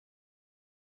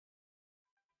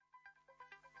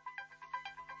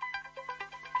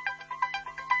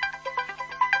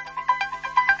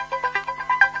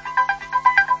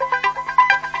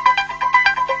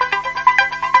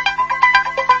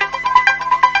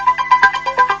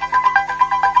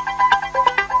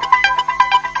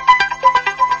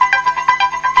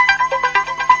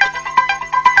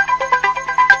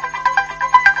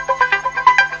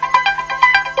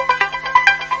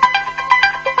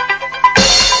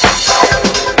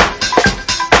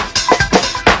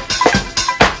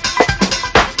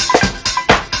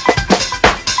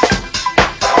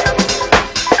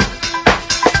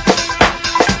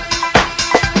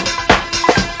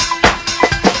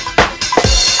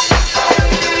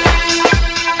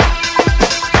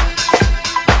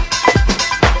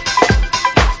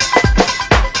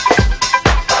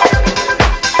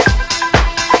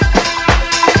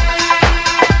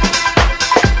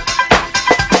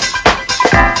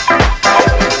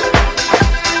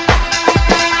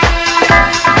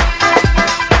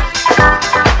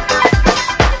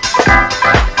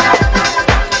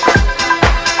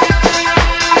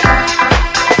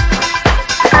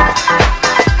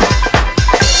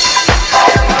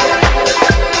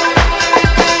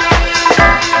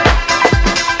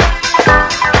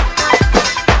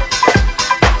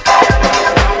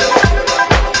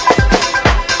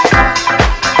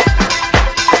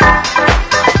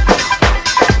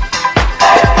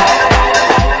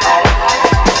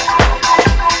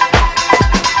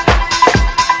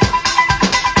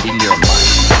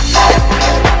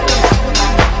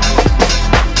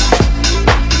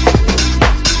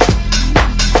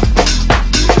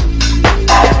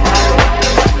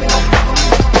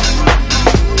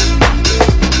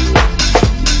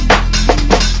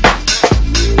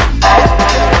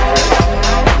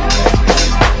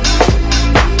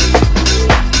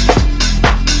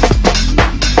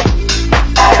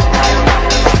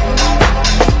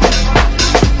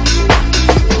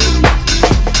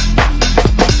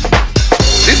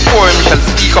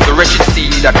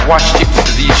washed it to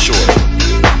these shores,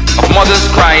 of mothers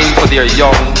crying for their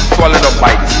young, swallowed up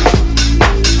by the sea.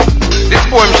 This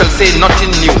poem shall say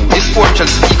nothing new. This poem shall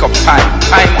speak of time,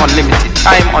 time unlimited,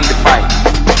 time undefined.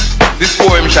 This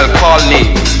poem shall call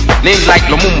names, names like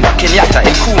Lumumba, Kenyatta,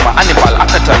 Nkrumah, Hannibal,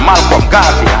 Atherton, Malcolm,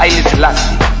 Garvey, Haile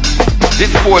Selassie.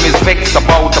 This poem is vexed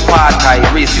about apartheid,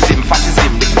 racism, fascism,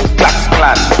 the Ku Klux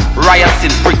Klan, riots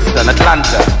in Brixton,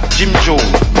 Atlanta, Jim Jones.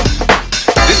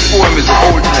 This poem is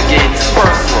revolting against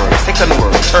first world, second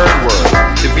world, third world,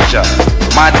 division,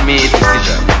 man-made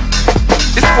decision.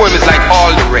 This poem is like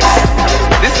all the rest.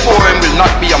 This poem will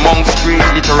not be amongst great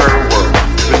literary works.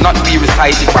 It will not be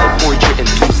recited by poetry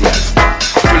enthusiasts.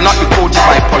 It will not be quoted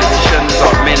by politicians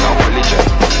or men of religion.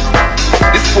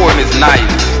 This poem is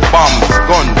knives, bombs,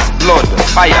 guns, blood,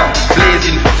 fire,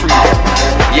 blazing for freedom.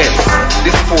 Yes,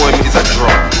 this poem is a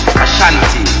drum.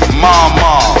 Ashanti,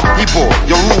 Mama, Igbo,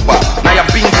 Yoruba,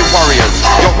 Nyabingi warriors,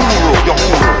 Yohuro,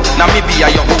 Namibia,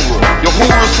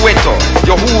 Yohuro Soweto,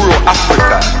 Yohuro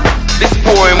Africa. This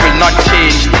poem will not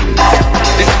change things.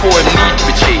 This poem needs to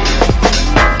be changed.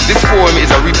 This poem is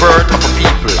a rebirth of a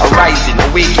people, a rising,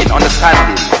 awakening,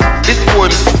 understanding. This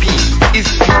poem is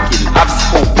speaking, have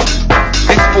spoken.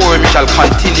 This poem shall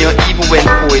continue even when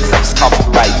poets have stopped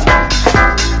writing.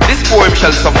 This poem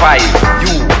shall survive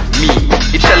you, me.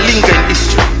 It shall linger in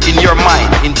history, in your mind,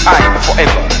 in time,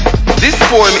 forever. This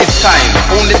poem is time,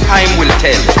 only time will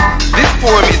tell. This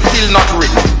poem is still not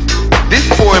written. This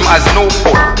poem has no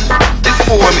point. This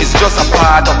poem is just a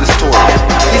part of the story.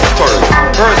 His story,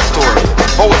 her story,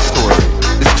 our story.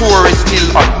 The story is still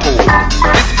untold.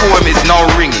 This poem is now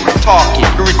ringing, talking,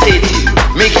 irritating,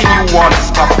 making you want to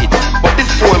stop it. But this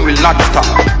poem will not stop.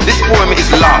 This poem is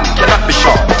long, cannot be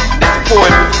short. This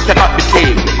poem cannot be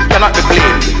tamed, cannot be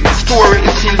blamed. The story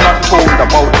is still not told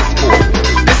about this poem.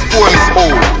 This poem is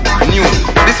old, new.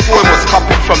 This poem was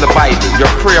copied from the Bible,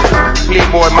 your prayer book,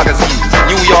 Playboy magazines,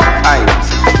 New York Times,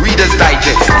 Reader's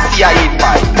Digest, CIA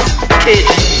files,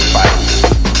 KGB files.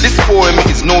 This poem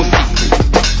is no secret.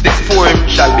 This poem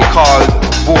shall be called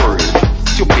boring,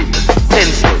 stupid,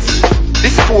 senseless.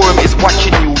 This poem is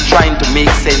watching you trying to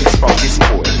make sense from this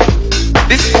poem.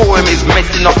 This poem is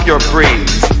messing up your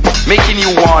brains, making you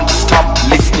want to stop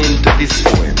listening to this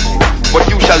poem. But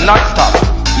you shall not stop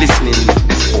listening to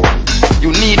this poem.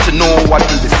 You need to know what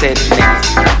will be said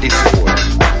next in this poem.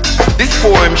 This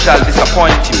poem shall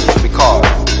disappoint you because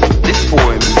this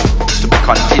poem is to be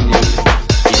continued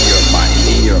in your mind,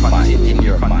 in your mind, in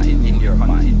your mind, in your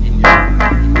mind, in your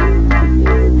mind.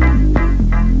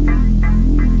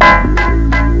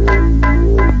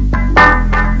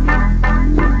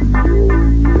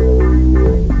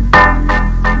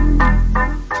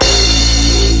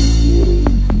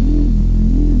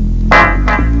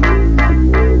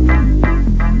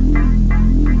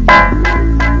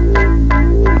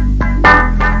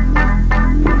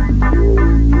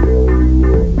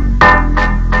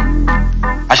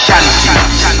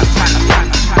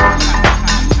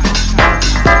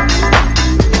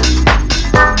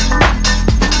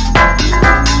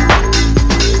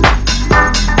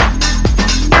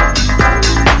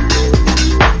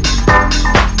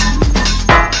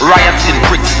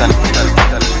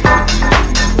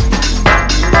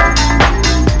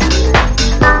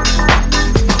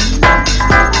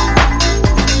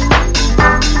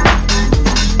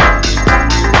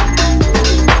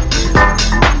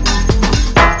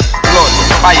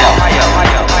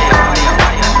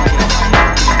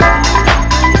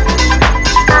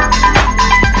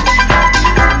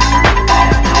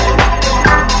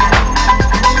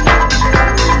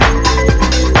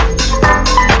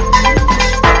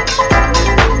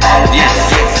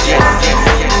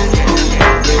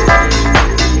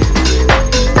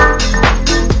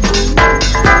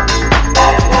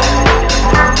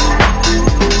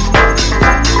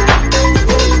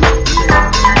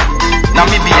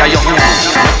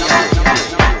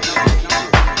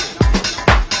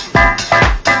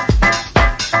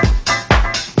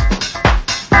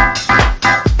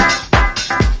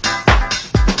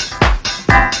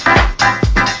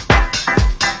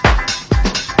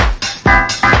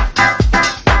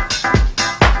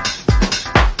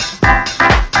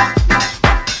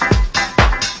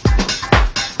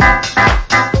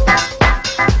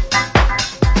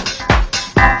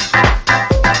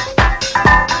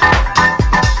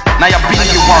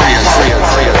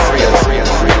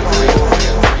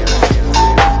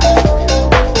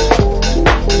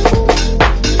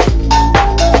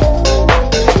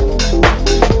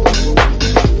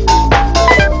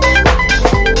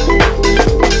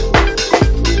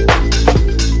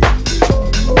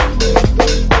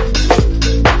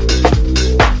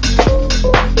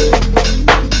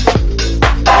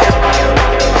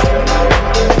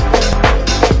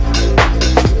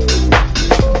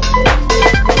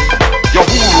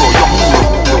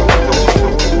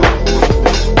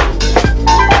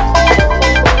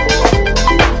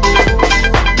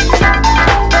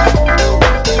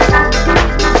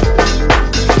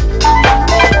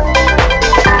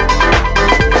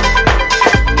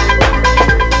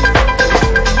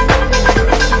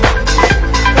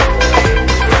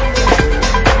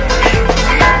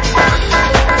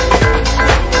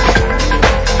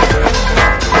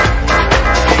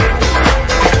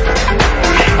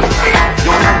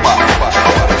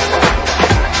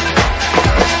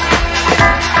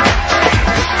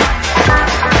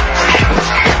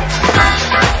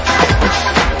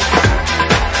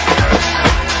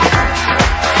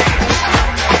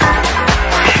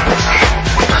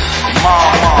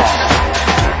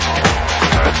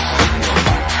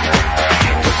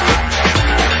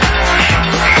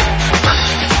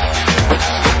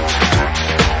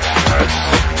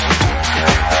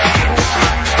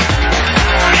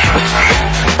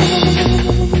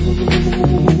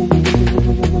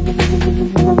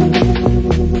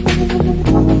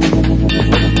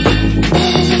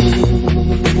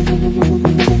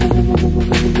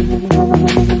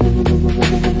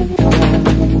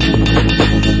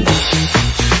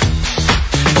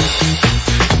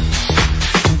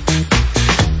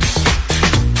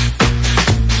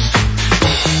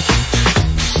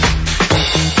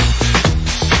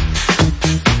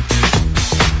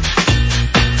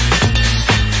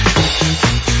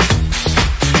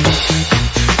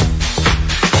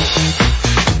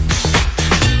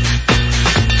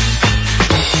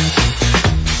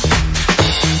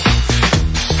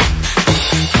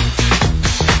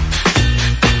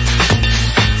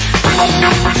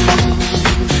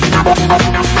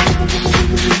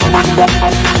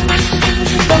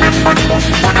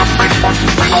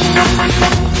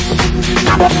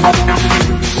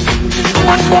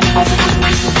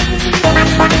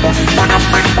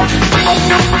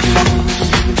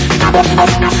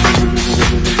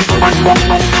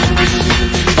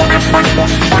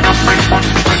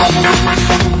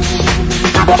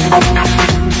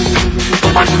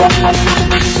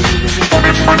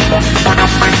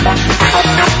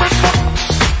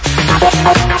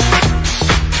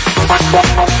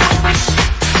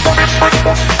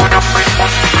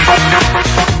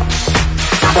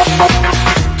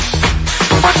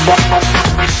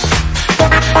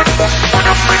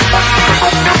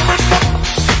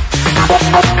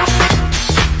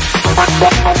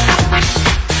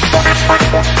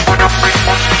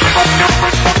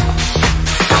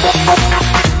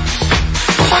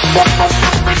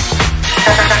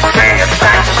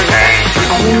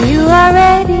 When you are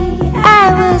ready,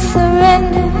 I will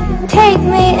surrender. Take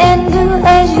me and do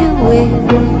as you will.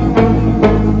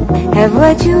 Have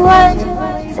what you want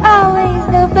is always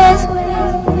the best way.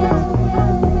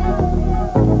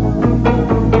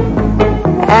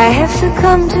 I have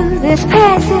succumbed to this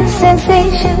passive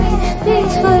sensation,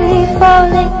 peacefully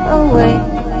falling away.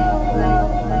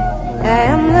 I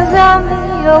am the zombie,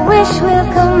 your wish will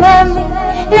command me.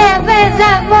 Laugh as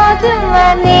I fall to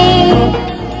my knees.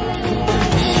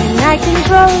 I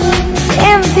control this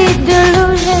empty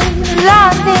delusion,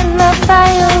 lost in the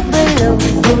fire below.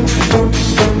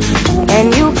 And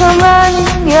you come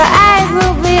running, your eyes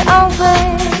will be open.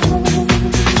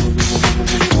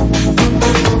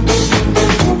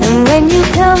 And when you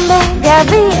come back, I'll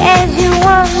be as you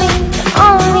want me,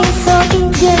 only so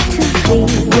eager to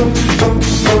please.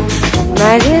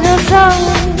 My little song,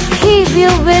 keep you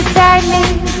beside me,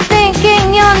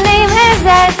 thinking your name as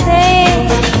I sing.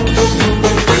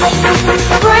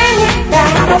 Bring it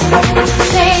back,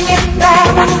 sing it back,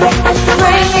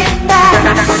 bring it back,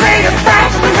 sing it back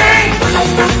to me.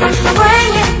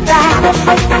 Bring it back,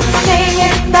 sing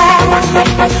it back,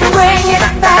 bring it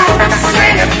back,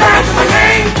 sing it back to me.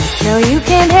 No, you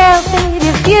can't help it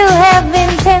if you have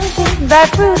been tempted by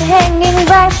fruit hanging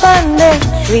ripe on the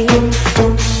tree.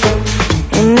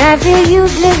 And I feel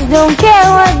useless, don't care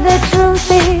what the truth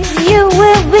is, you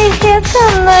will be here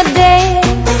come the day.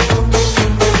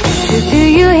 Do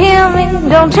you hear me?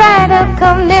 Don't try to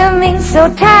come near me, so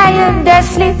tired I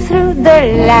sleep through the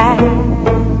light.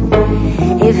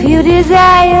 If you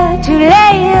desire to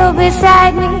lay here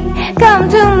beside me, come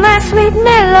to my sweet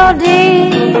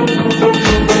melody.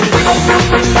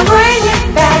 Bring it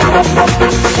back,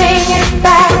 sing it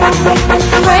back,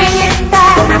 bring it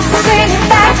back, sing it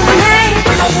back to me.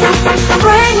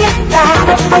 Bring it back,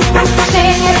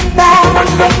 sing it back,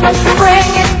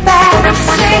 bring it back,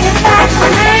 sing it back to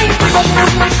me.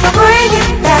 Bring it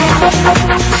back,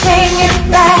 sing it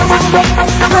back,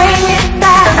 bring it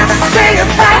back, sing it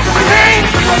back to me.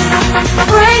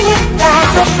 Bring it back,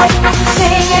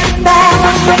 sing it back,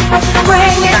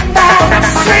 bring it back,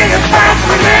 sing it back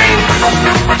to me.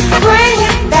 Bring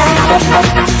it back,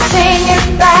 sing it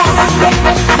back,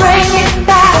 bring it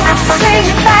back, sing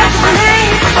it back to me.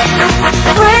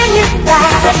 Bring it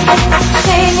back,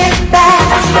 sing it back,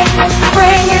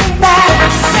 bring it back,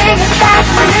 sing it back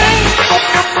to me.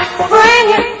 Bring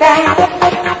it back.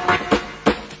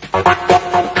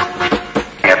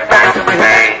 Get back to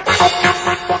me.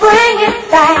 Bring it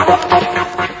back.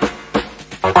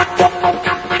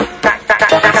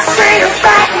 Sing it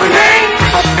back to me.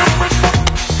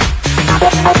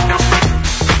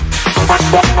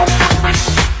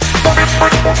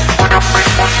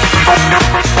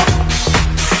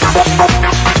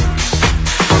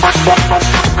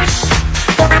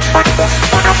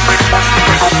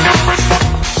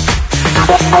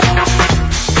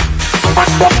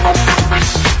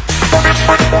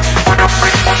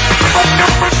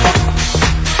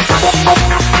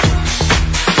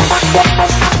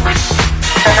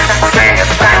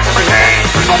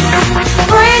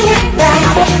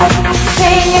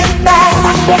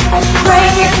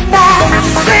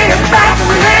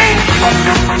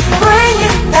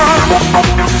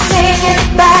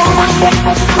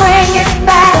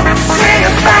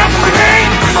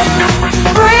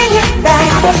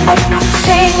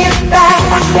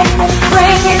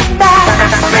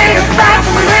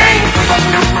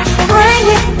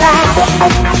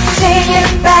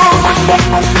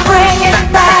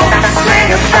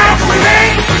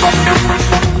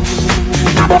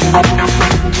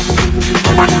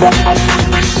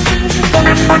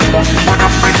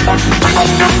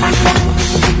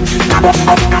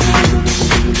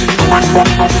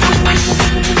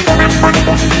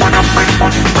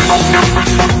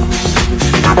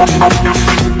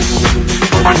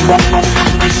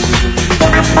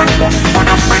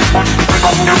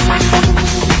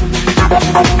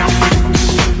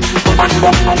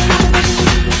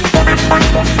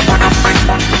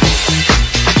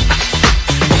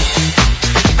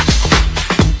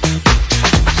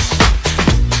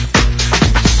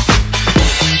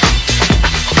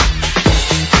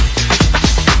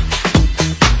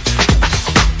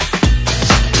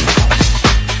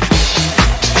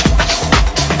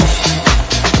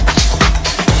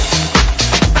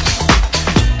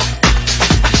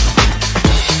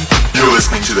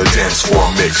 To the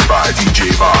Dancefloor mix by DJ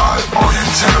Vibe on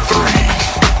Antena 3.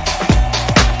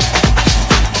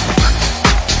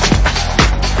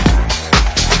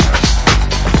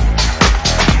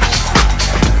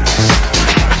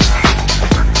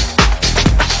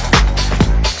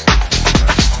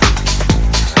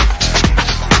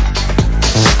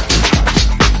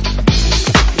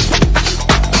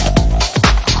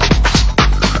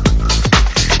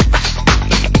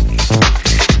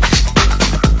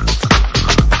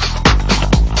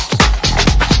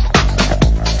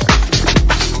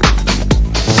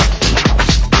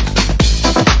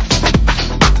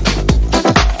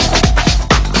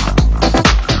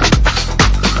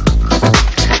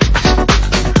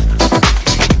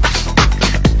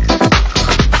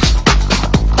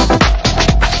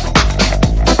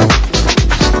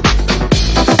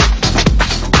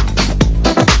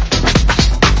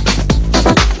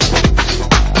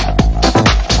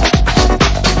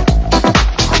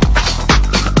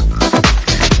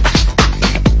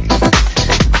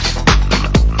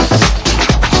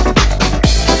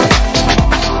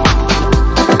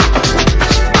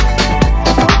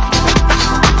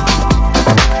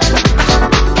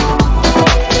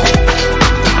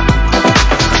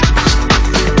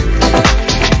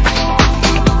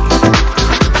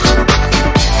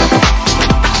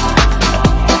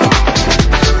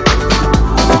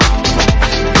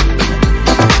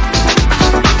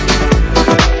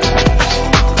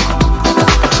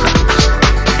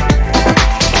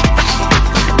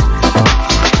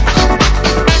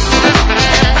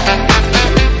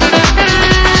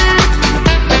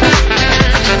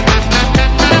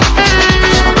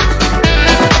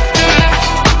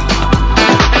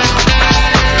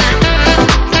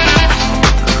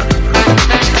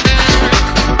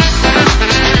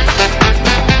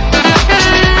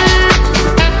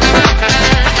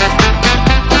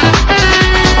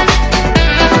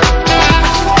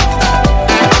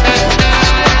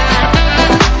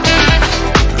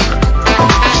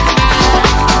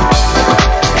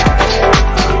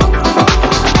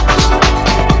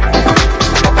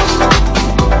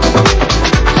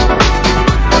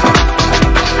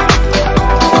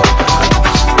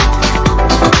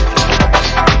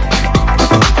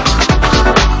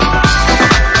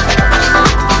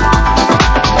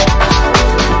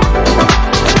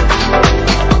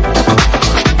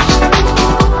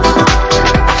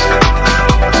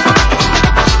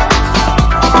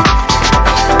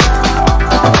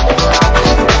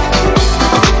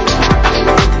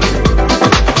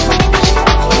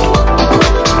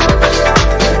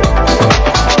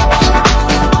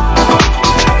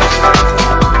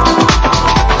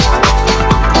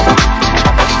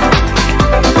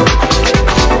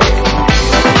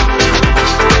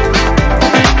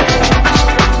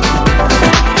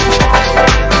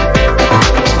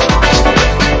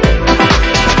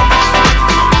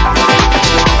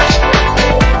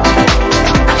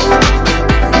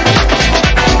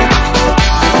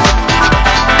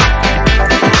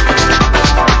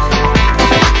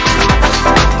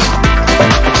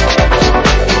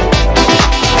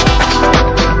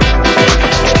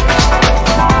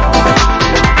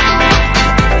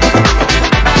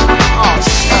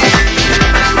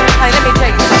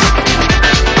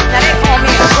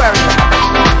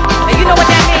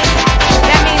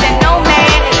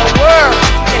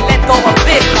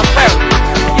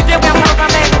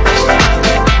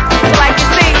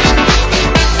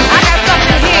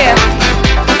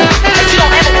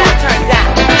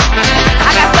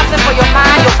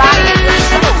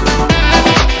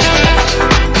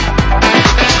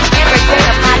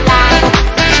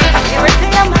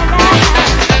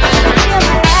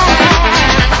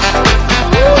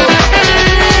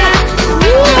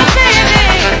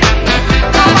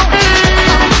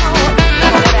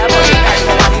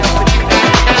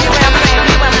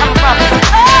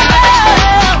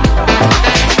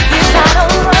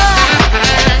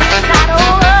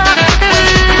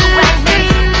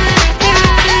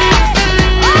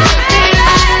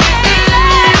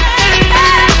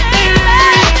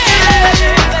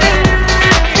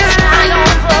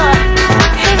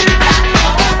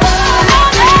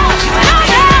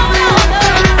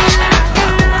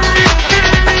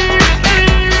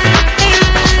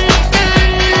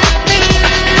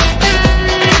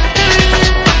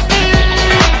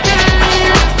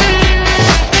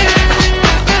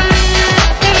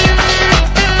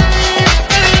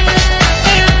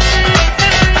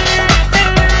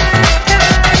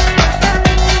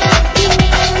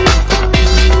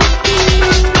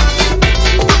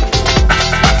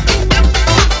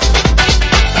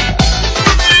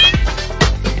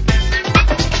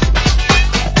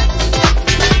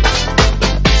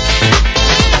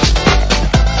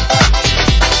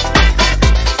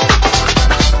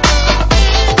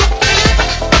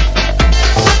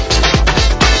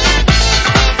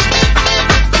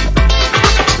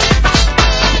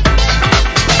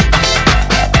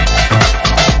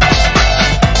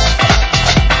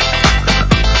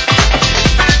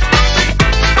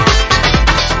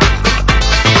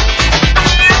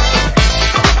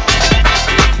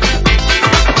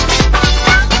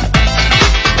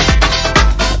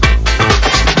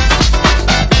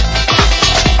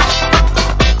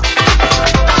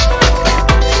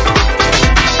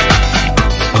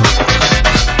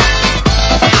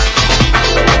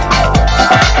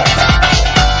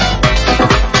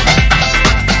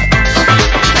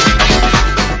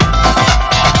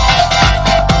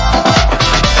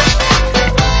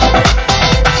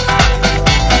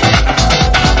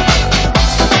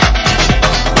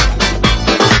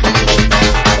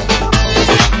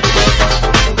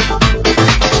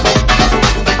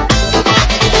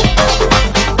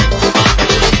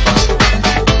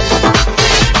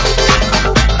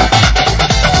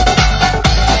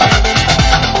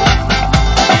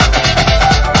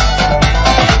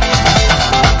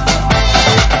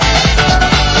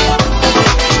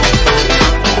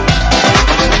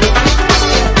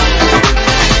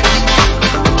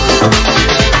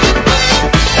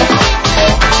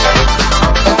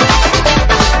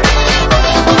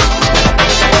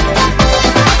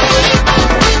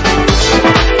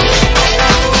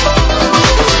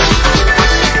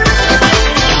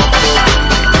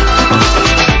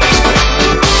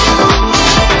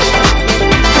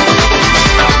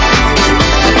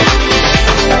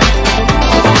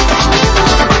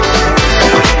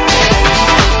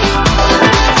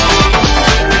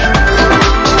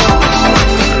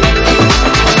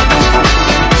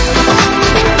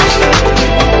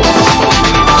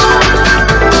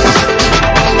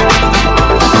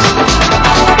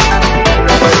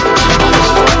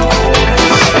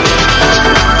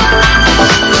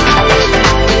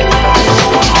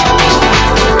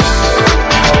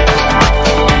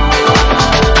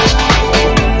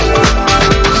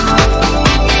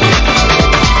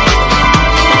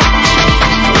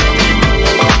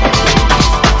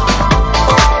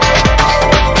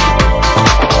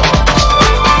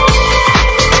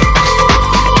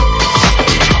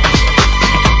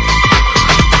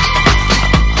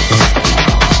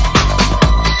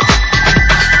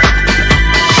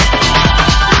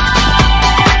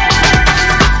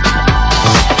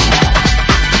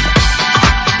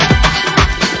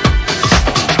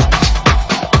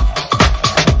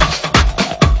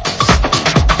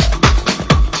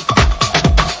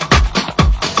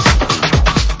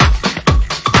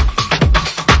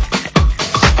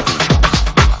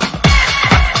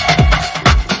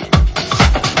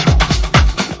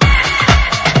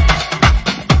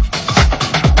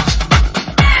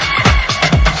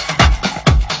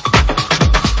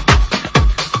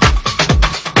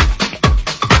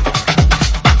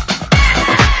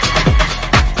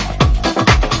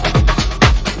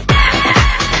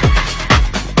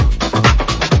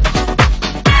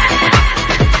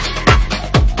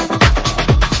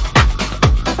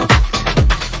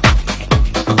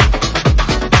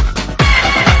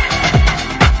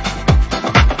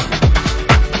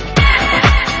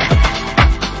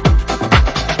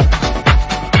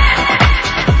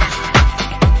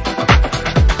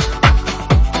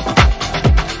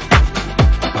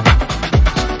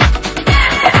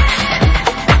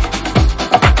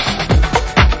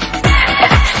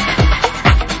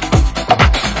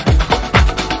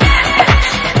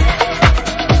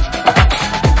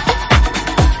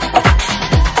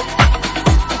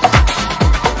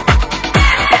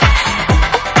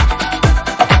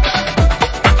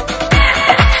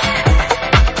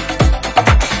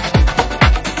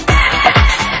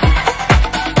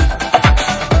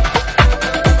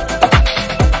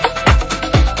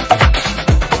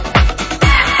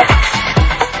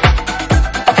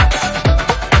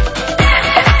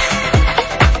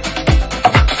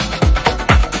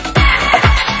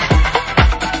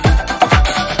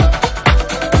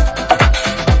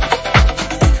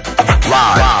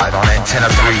 Antena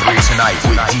 3 tonight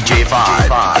with DJ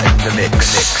Vibe in the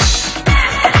mix.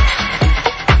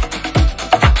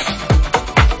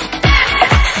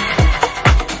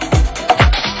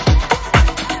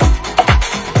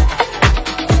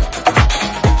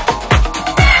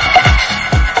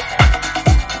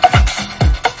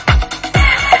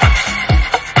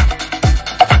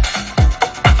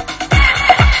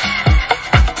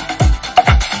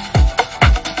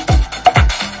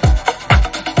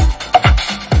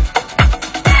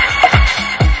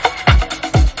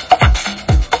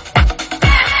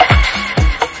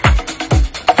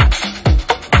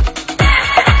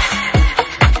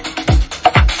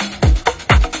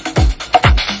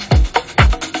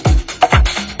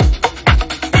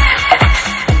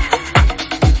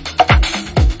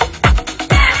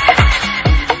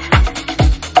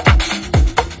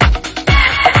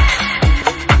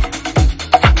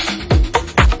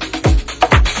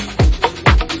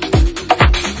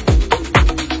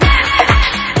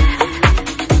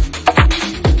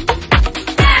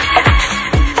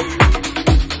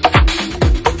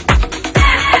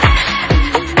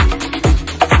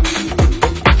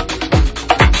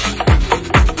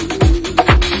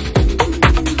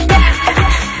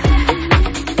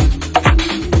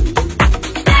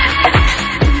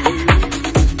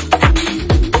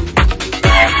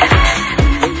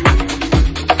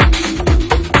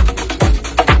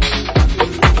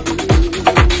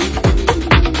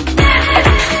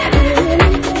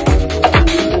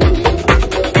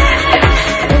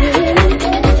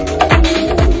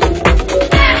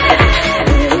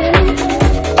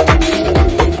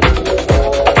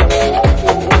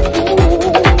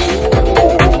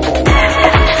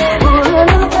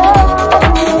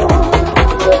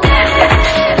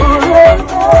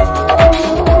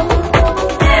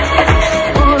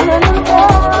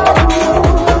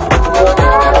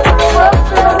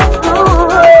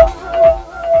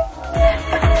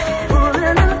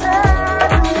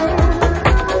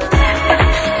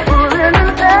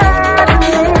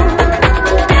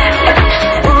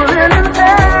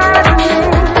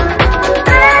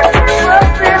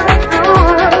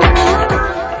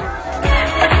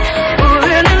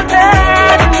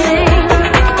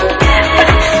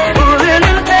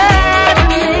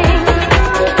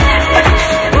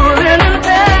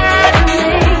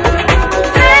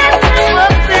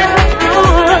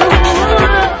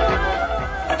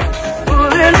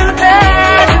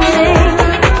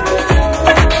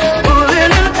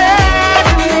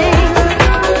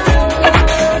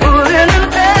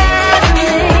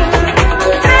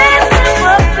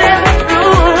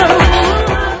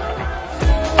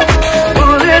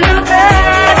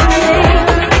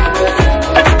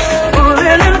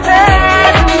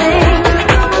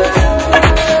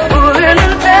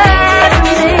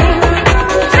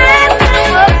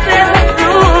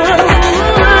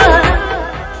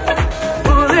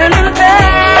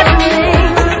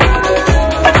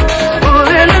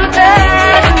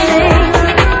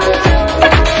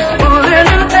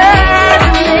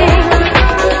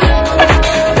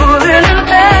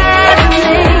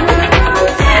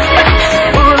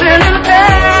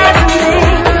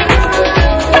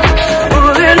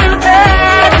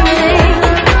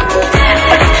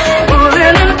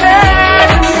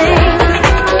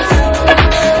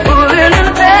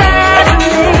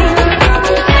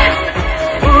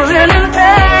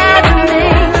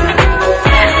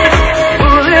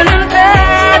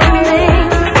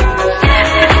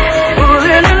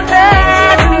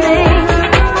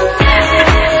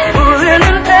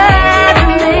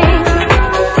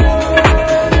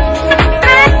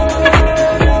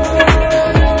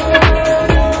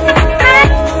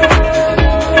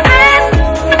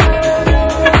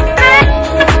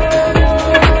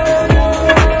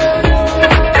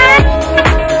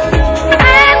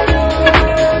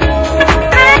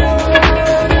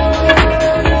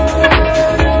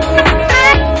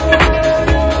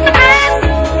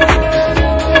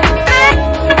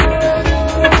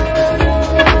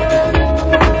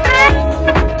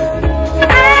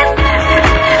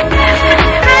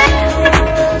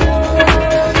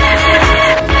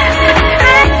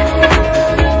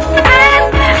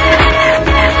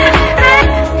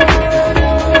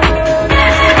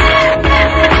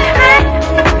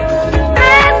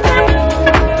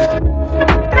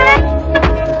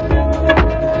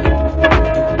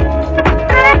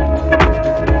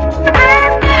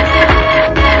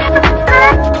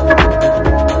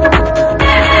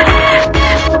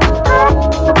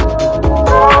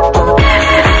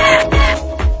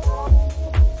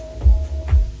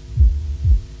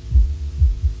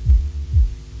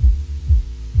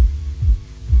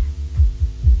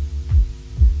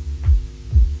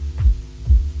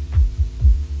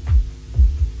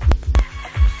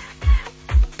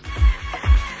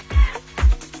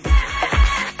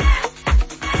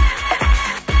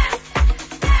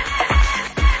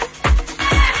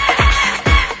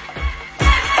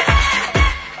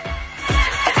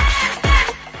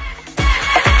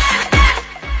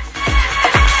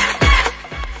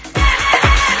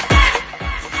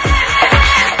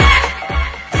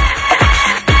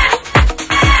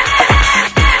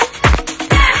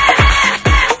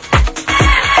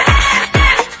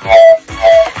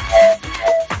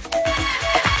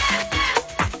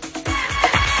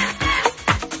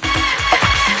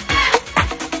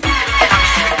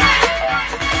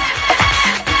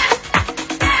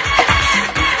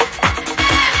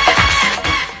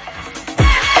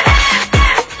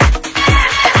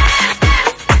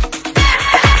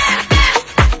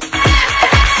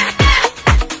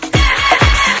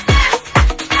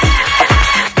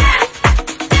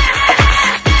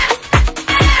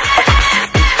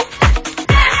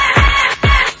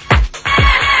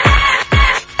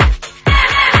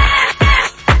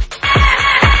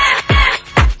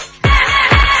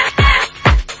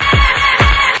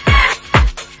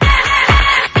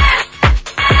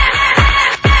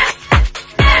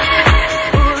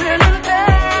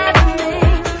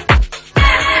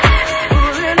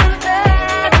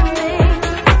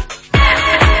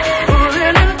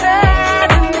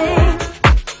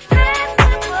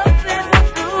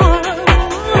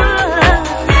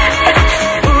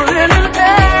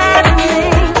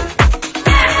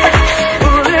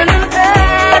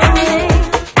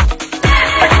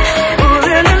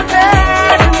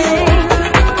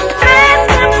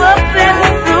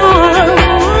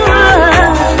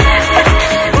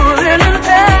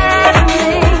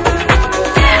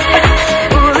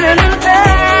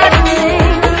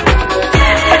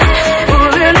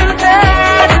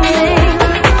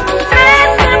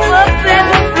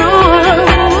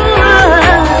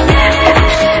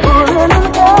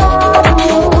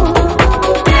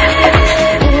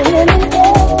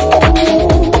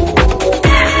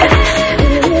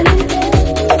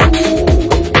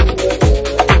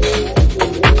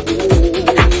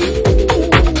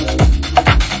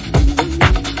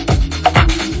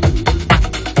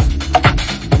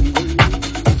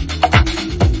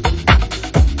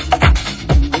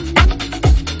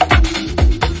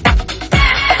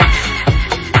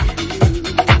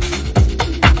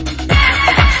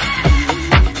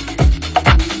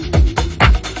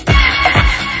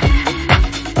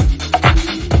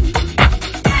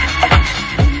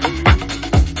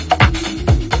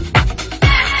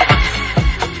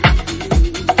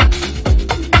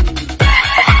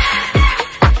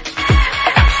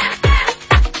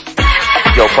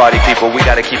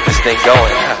 thing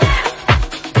going, huh?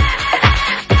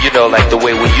 You know, like the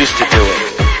way we used to do it.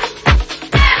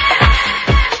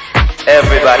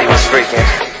 Everybody was freaking.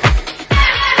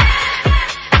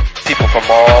 People from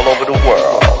all over the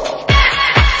world.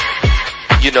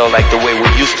 You know, like the way we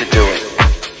used to do it.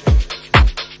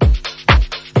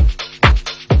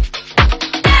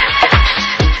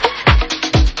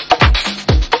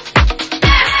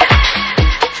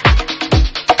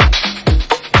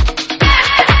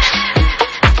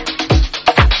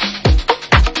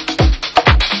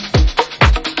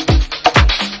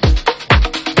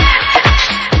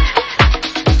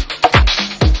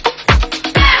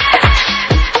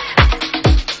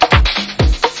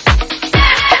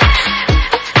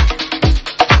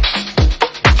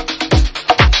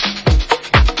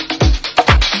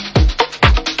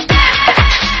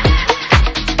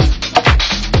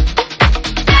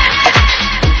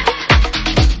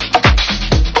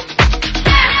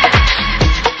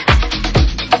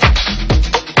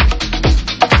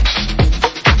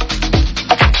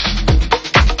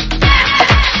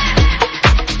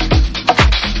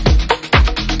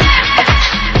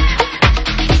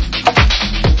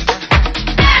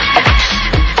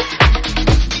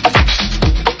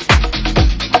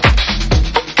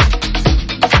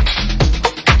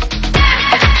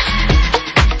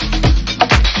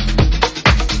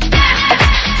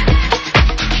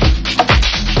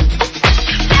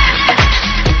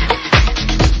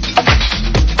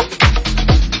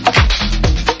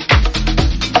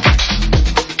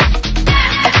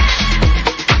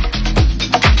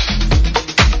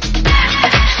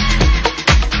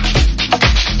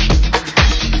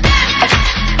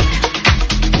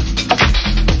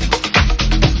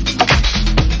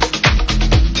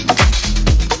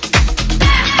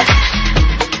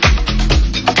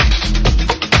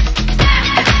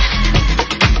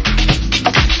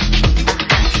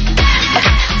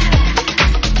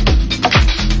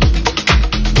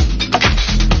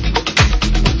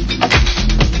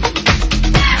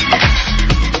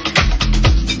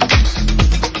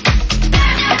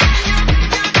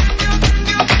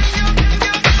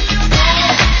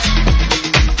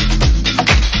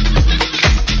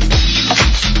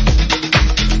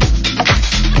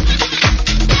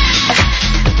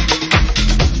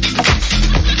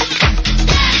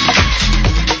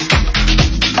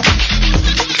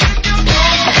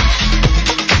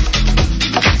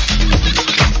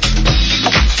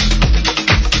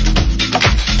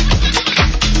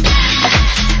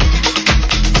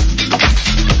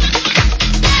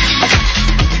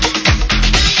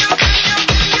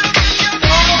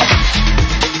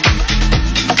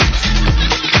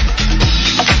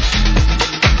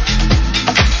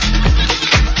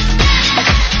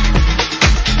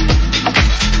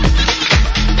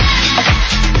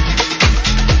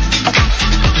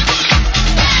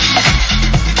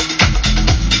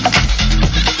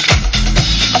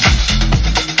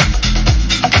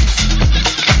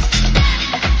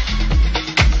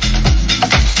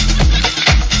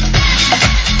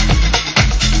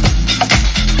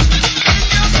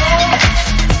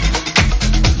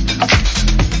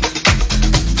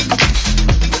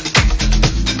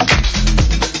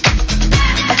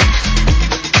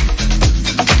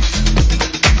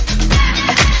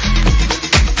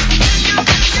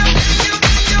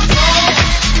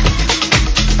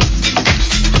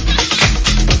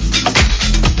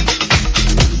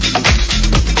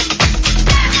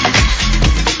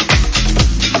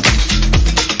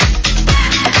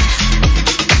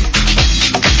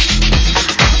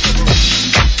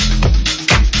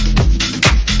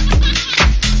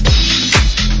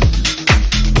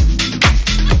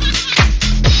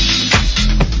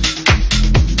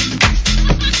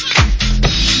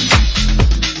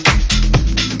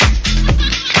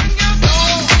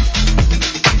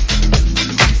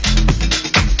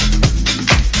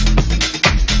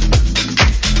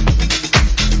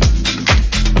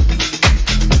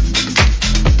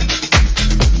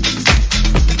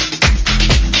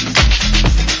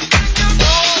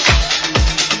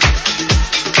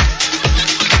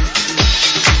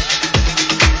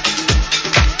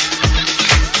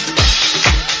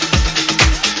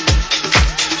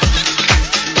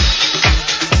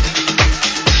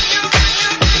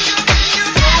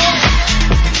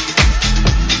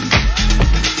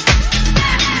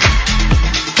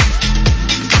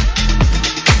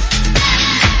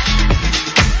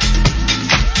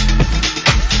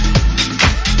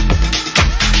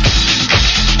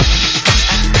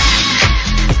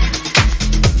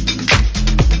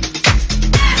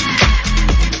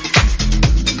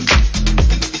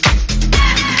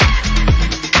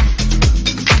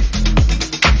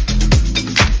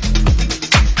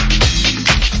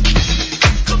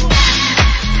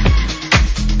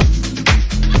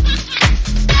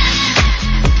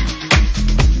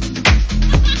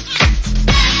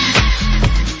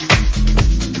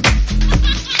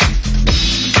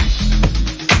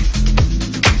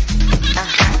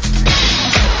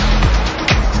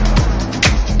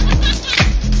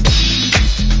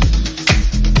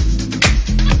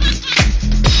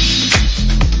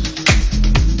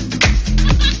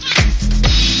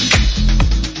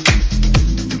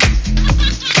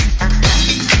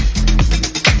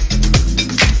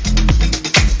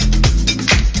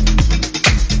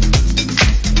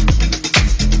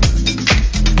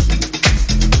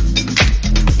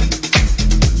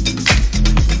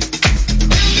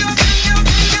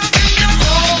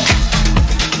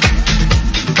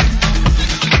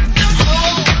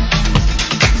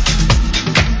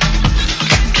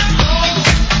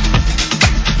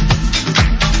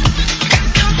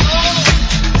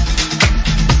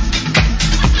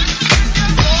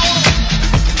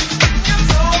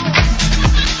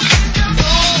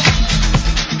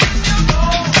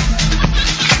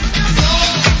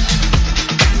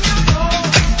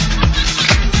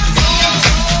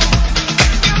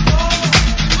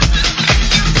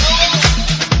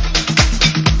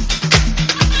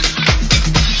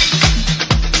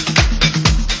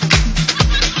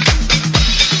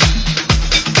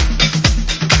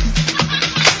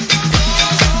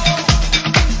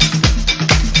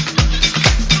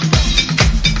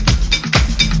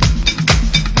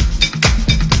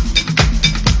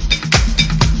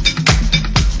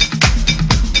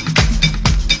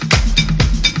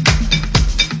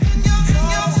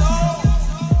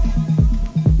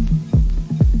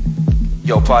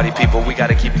 Yo, party people, we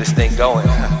gotta keep this thing going.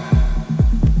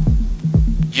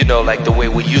 You know, like the way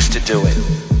we used to do it.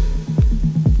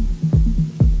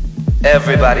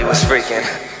 Everybody was freaking.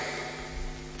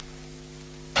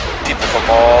 People from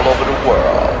all over the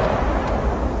world.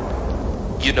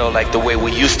 You know, like the way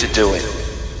we used to do it.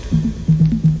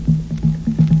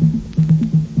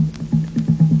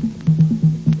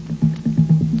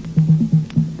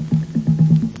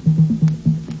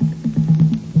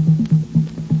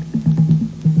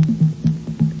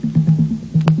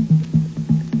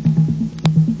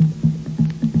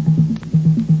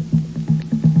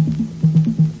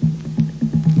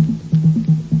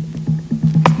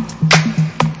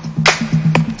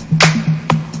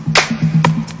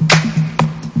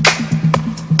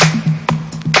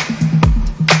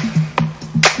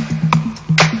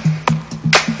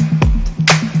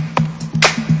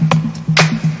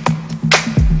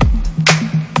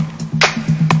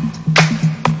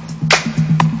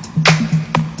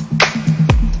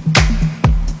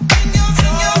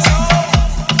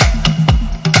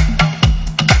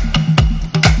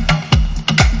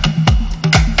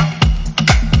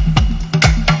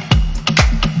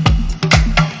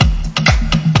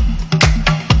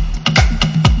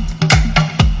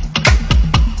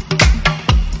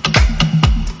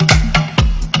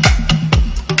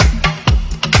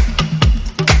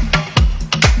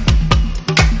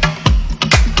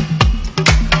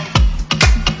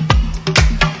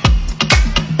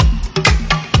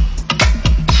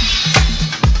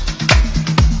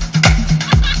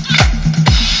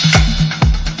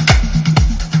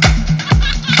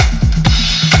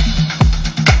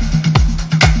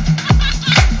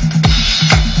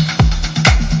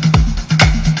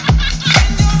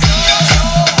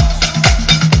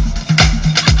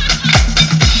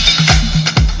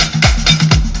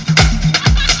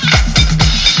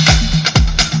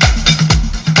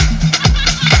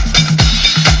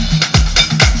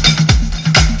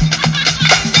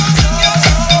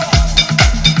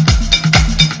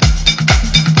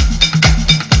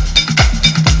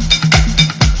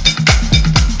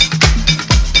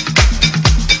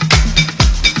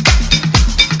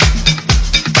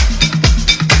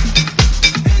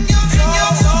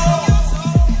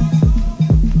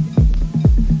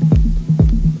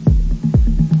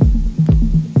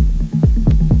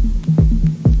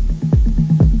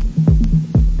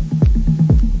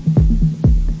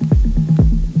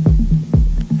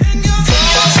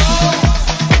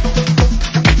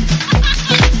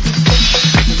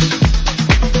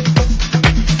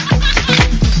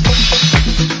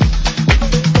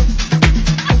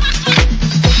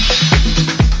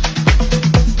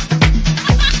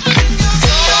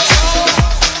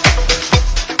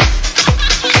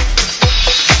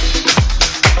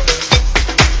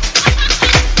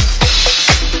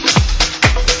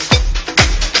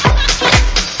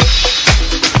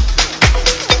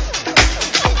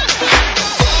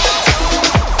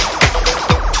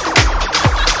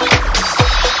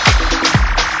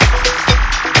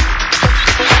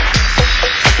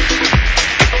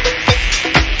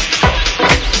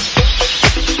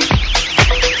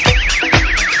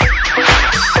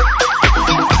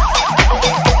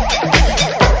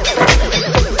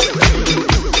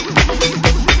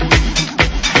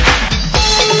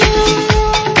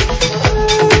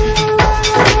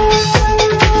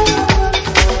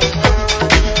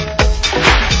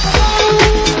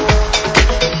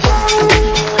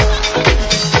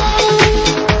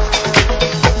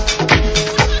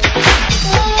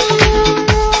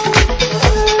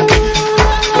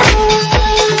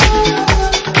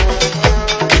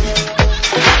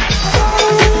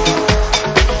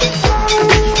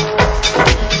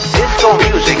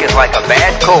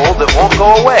 cold that won't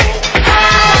go away.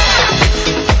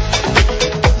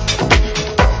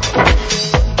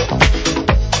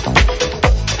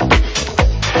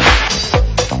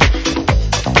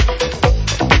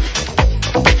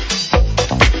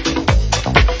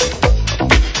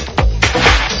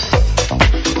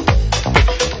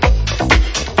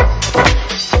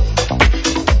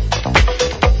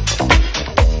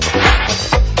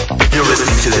 You're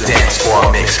listening to the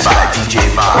Dancefloor mix by DJ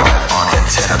Vibe on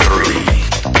Antena 3.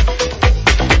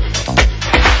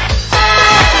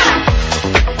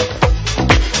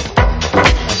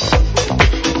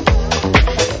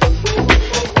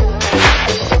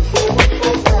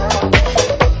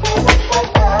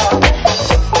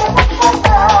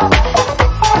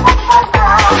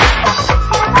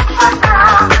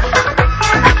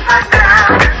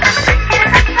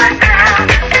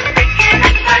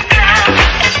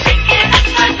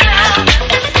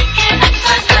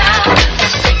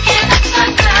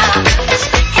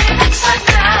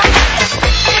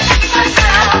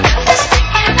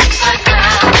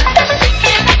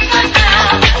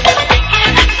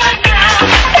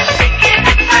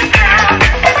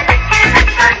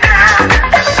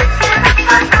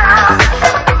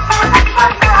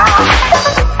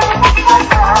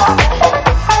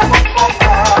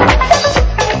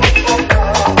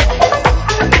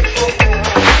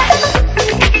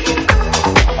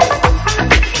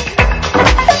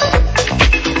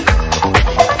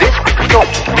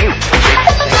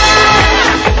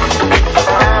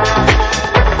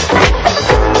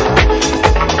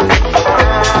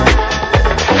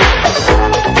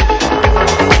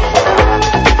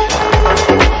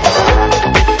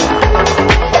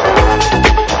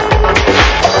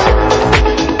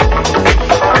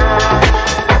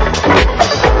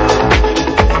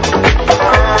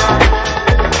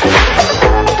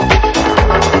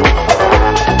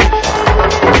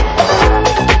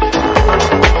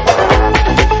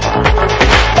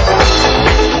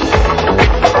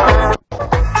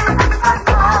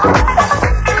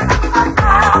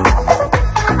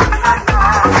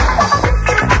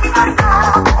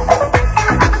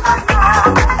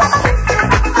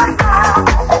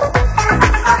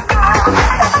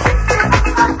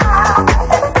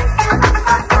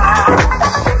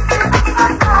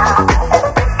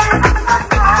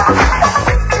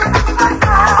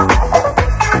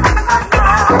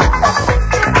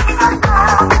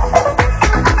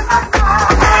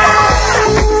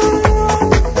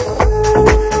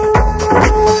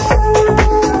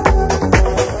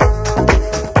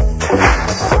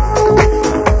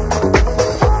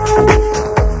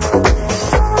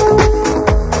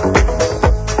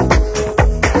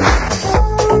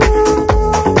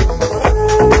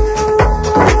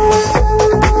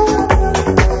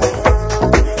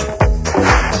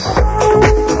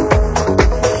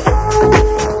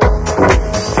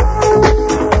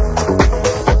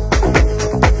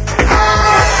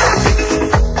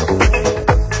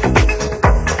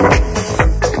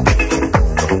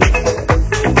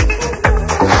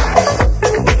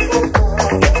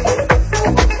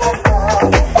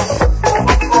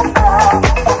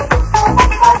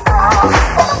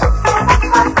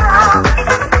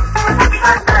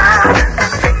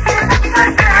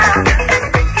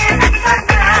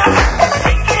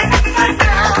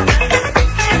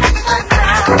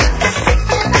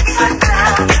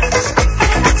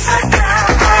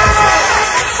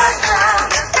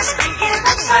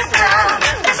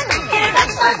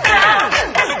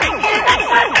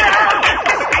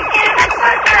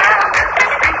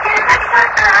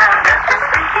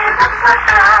 the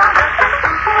sound.